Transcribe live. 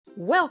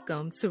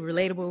Welcome to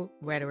Relatable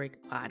Rhetoric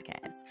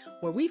Podcast,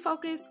 where we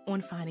focus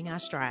on finding our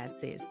stride,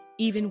 sis,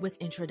 even with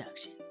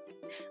introductions.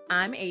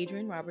 I'm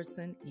Adrienne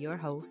Robertson, your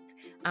host.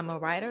 I'm a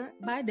writer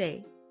by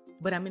day,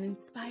 but I'm an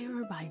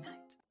inspirer by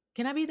night.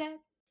 Can I be that?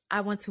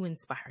 I want to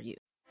inspire you.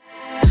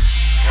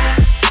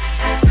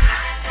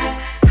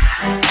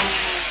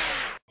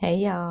 Hey,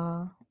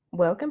 y'all.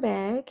 Welcome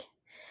back.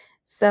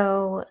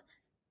 So,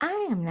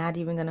 I am not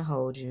even going to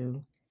hold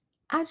you.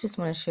 I just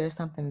want to share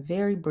something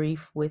very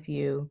brief with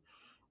you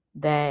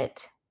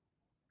that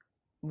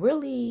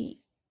really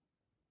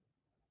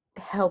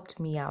helped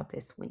me out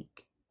this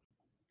week.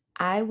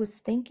 I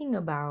was thinking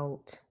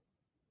about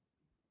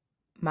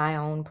my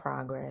own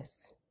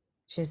progress,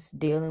 just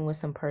dealing with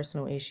some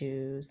personal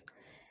issues,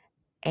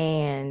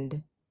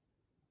 and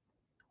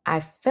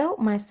I felt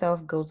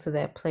myself go to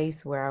that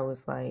place where I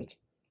was like,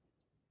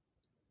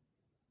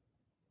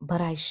 but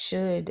I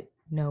should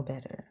know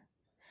better.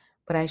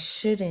 But I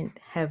shouldn't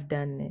have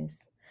done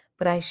this.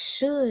 But I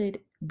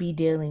should be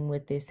dealing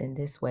with this in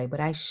this way. But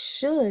I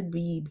should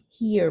be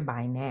here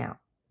by now.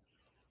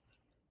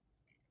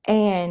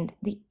 And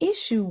the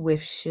issue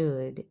with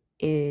should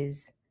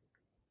is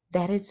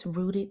that it's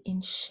rooted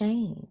in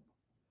shame.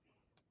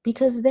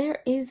 Because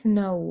there is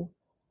no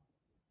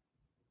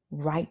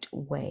right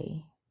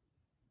way.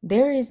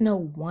 There is no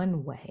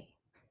one way.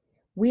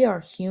 We are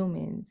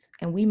humans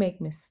and we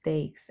make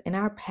mistakes, and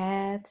our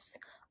paths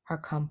are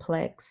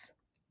complex.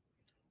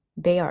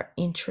 They are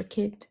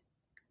intricate.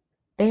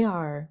 They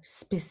are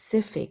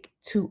specific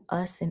to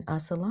us and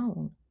us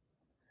alone.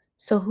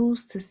 So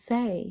who's to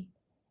say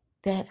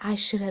that I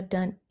should have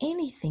done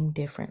anything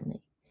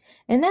differently?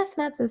 And that's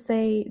not to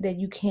say that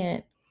you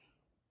can't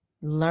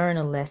learn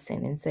a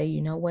lesson and say,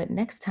 you know what,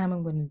 next time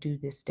I'm going to do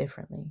this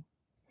differently.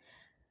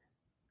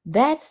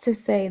 That's to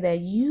say that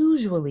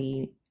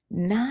usually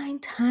 9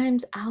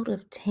 times out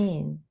of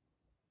 10,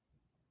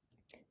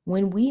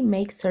 when we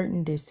make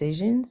certain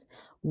decisions,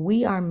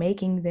 we are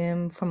making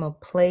them from a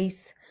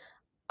place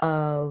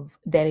of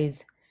that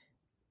is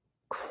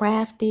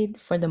crafted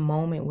for the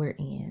moment we're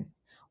in.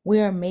 We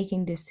are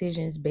making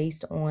decisions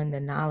based on the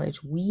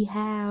knowledge we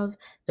have,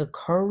 the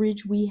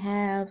courage we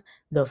have,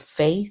 the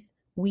faith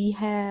we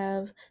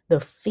have, the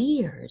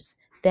fears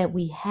that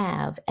we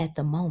have at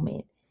the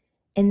moment.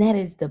 And that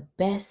is the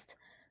best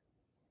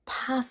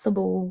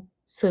possible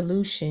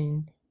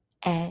solution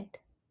at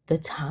the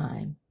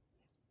time,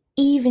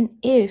 even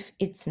if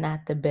it's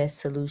not the best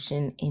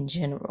solution in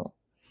general,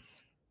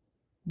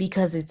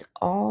 because it's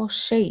all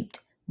shaped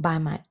by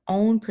my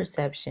own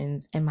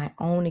perceptions and my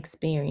own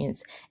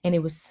experience. And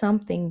it was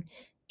something,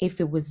 if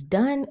it was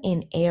done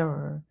in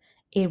error,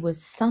 it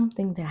was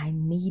something that I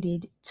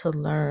needed to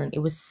learn. It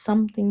was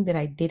something that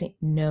I didn't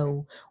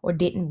know or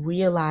didn't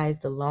realize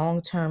the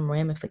long-term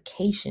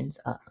ramifications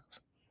of.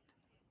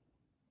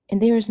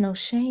 And there is no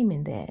shame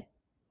in that.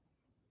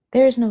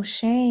 There is no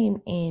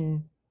shame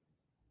in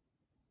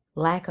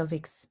lack of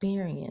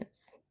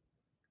experience.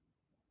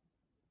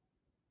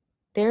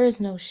 There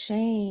is no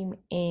shame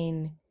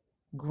in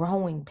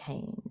growing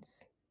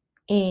pains,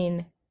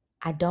 in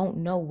I don't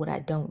know what I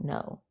don't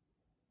know.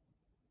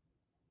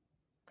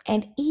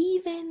 And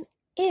even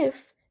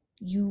if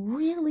you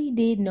really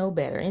did know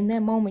better, in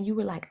that moment you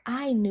were like,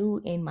 I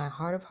knew in my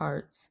heart of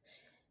hearts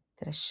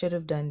that I should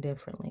have done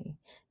differently.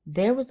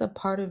 There was a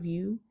part of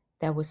you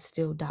that was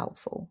still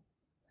doubtful.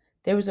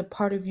 There was a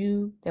part of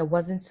you that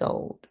wasn't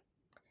sold.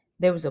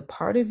 There was a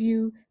part of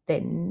you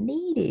that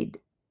needed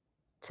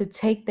to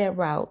take that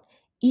route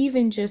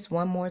even just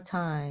one more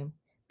time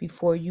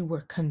before you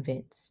were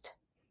convinced,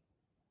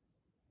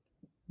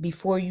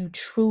 before you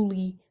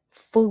truly,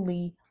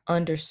 fully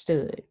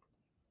understood.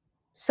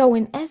 So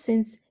in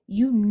essence,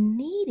 you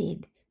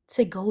needed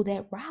to go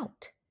that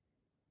route.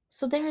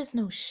 So there is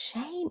no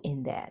shame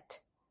in that.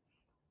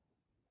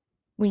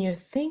 When you're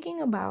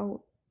thinking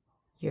about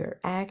your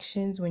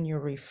actions, when you're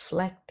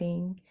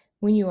reflecting,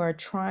 when you are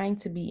trying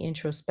to be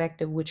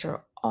introspective, which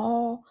are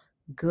all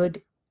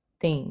good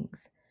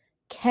things,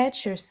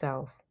 catch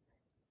yourself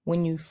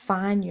when you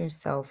find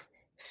yourself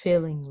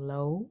feeling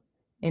low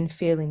and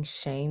feeling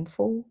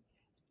shameful,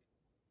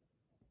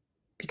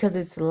 because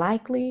it's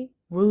likely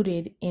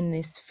rooted in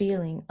this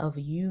feeling of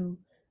you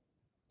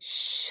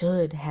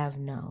should have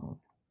known.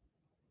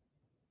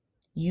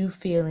 You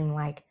feeling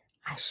like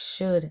I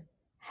should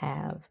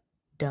have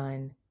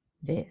done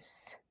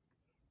this,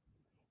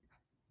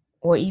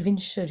 or even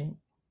shouldn't.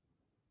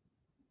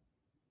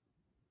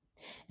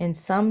 And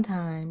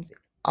sometimes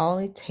all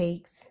it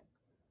takes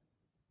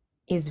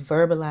is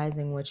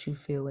verbalizing what you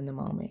feel in the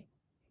moment.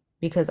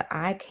 Because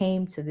I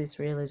came to this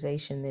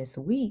realization this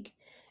week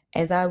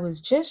as I was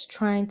just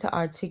trying to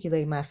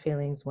articulate my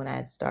feelings when I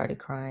had started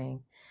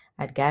crying.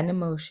 I'd gotten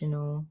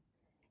emotional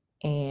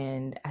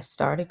and I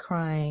started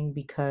crying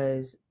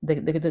because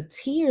the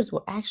tears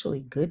were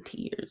actually good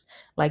tears,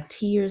 like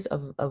tears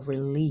of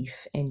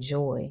relief and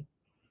joy.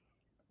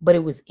 But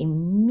it was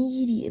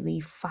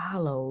immediately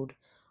followed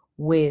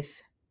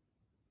with,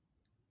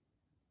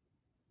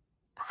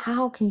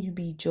 how can you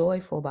be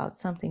joyful about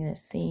something that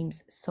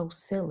seems so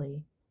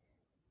silly?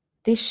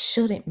 This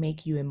shouldn't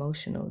make you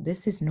emotional.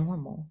 This is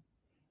normal.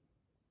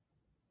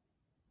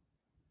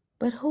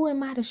 But who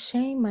am I to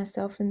shame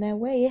myself in that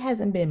way? It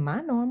hasn't been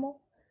my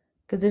normal.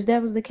 Because if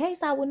that was the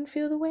case, I wouldn't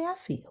feel the way I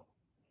feel.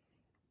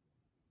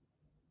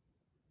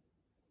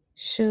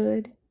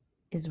 Should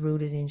is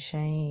rooted in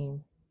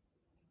shame.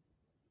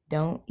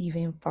 Don't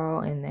even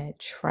fall in that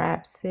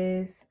trap,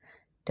 sis.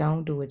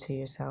 Don't do it to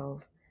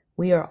yourself.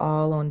 We are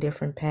all on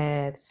different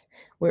paths.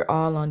 We're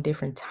all on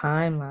different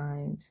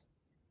timelines.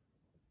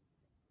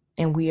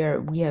 And we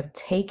have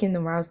taken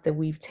the routes that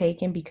we've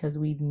taken because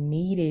we've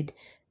needed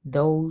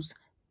those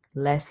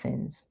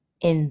lessons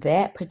in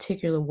that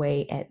particular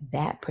way at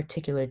that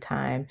particular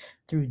time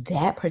through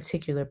that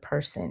particular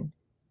person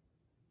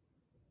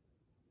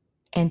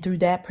and through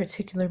that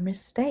particular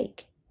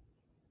mistake.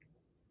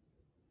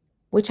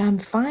 Which I'm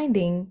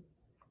finding,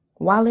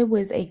 while it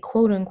was a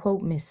quote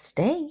unquote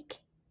mistake,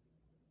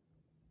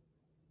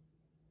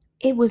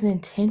 it was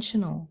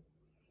intentional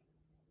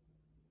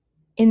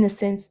in the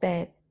sense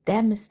that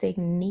that mistake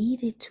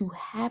needed to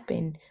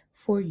happen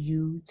for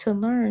you to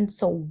learn.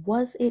 So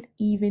was it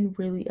even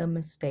really a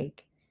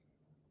mistake?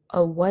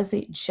 Or was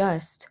it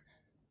just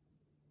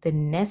the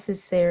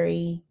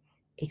necessary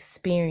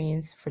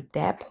experience for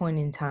that point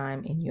in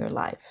time in your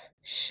life?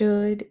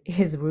 Should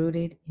is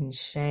rooted in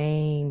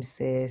shame,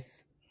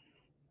 sis.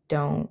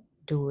 Don't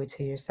do it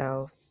to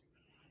yourself.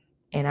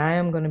 And I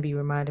am going to be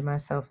reminding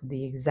myself of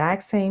the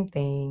exact same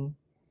thing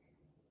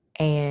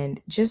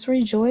and just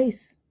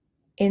rejoice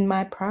in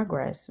my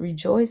progress.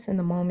 Rejoice in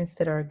the moments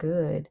that are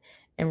good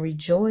and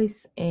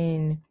rejoice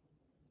in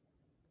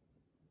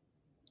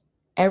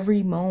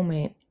every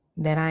moment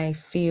that I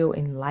feel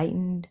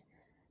enlightened,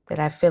 that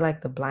I feel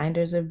like the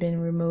blinders have been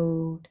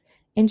removed,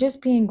 and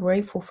just being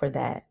grateful for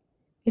that.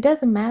 It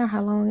doesn't matter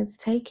how long it's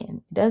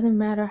taken. It doesn't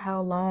matter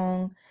how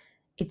long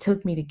it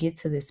took me to get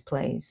to this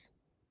place.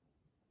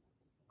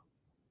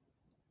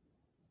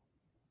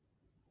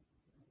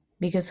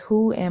 Because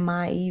who am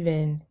I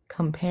even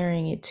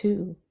comparing it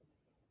to?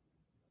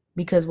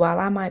 Because while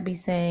I might be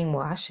saying,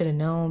 well, I should have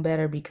known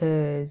better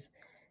because,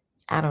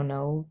 I don't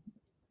know,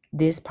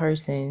 this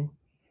person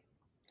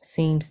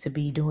seems to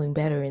be doing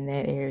better in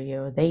that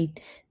area, or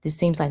this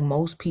seems like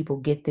most people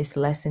get this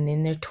lesson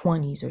in their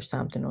 20s or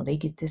something, or they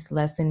get this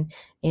lesson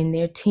in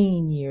their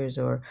teen years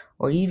or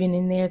even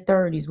in their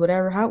 30s,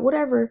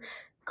 whatever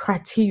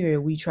criteria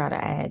we try to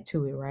add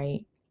to it,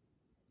 right?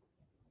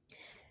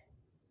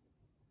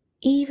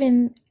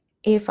 Even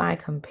if I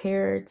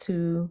compare it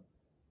to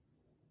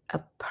a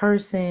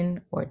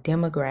person or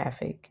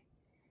demographic,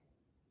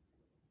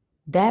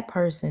 that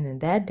person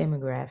and that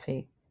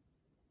demographic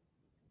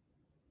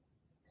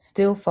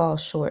still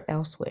falls short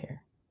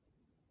elsewhere.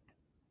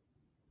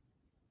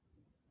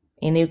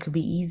 And it could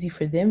be easy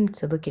for them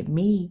to look at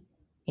me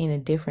in a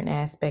different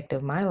aspect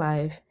of my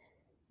life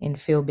and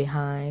feel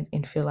behind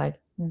and feel like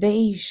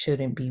they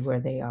shouldn't be where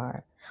they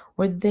are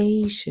or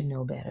they should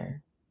know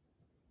better,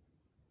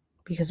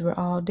 because we're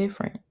all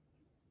different.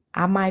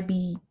 I might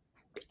be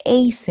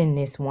acing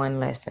this one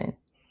lesson,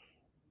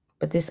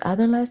 but this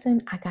other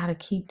lesson, I got to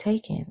keep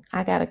taking.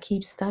 I got to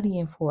keep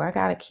studying for. I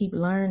got to keep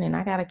learning.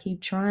 I got to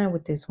keep trying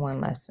with this one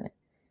lesson.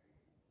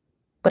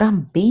 But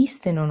I'm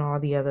beasting on all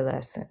the other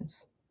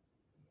lessons.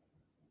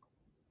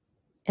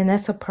 And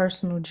that's a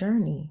personal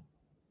journey.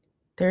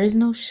 There is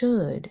no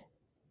should.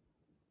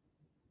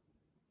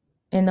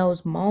 In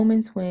those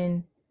moments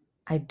when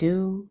I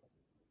do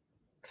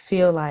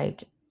feel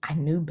like I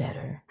knew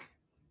better,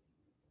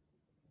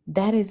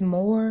 that is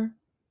more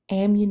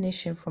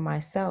ammunition for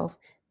myself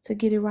to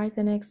get it right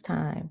the next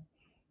time.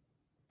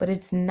 But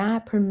it's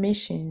not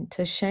permission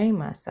to shame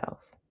myself,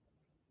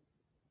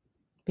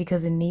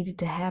 because it needed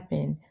to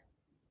happen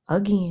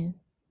again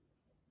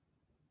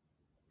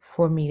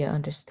for me to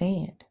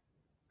understand,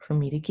 for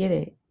me to get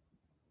it.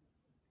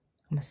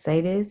 I'm going to say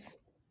this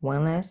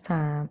one last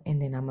time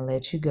and then I'm going to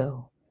let you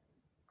go.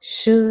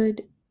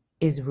 Should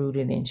is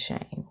rooted in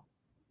shame.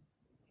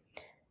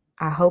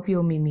 I hope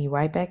you'll meet me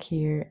right back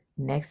here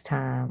next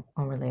time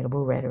on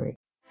Relatable Rhetoric.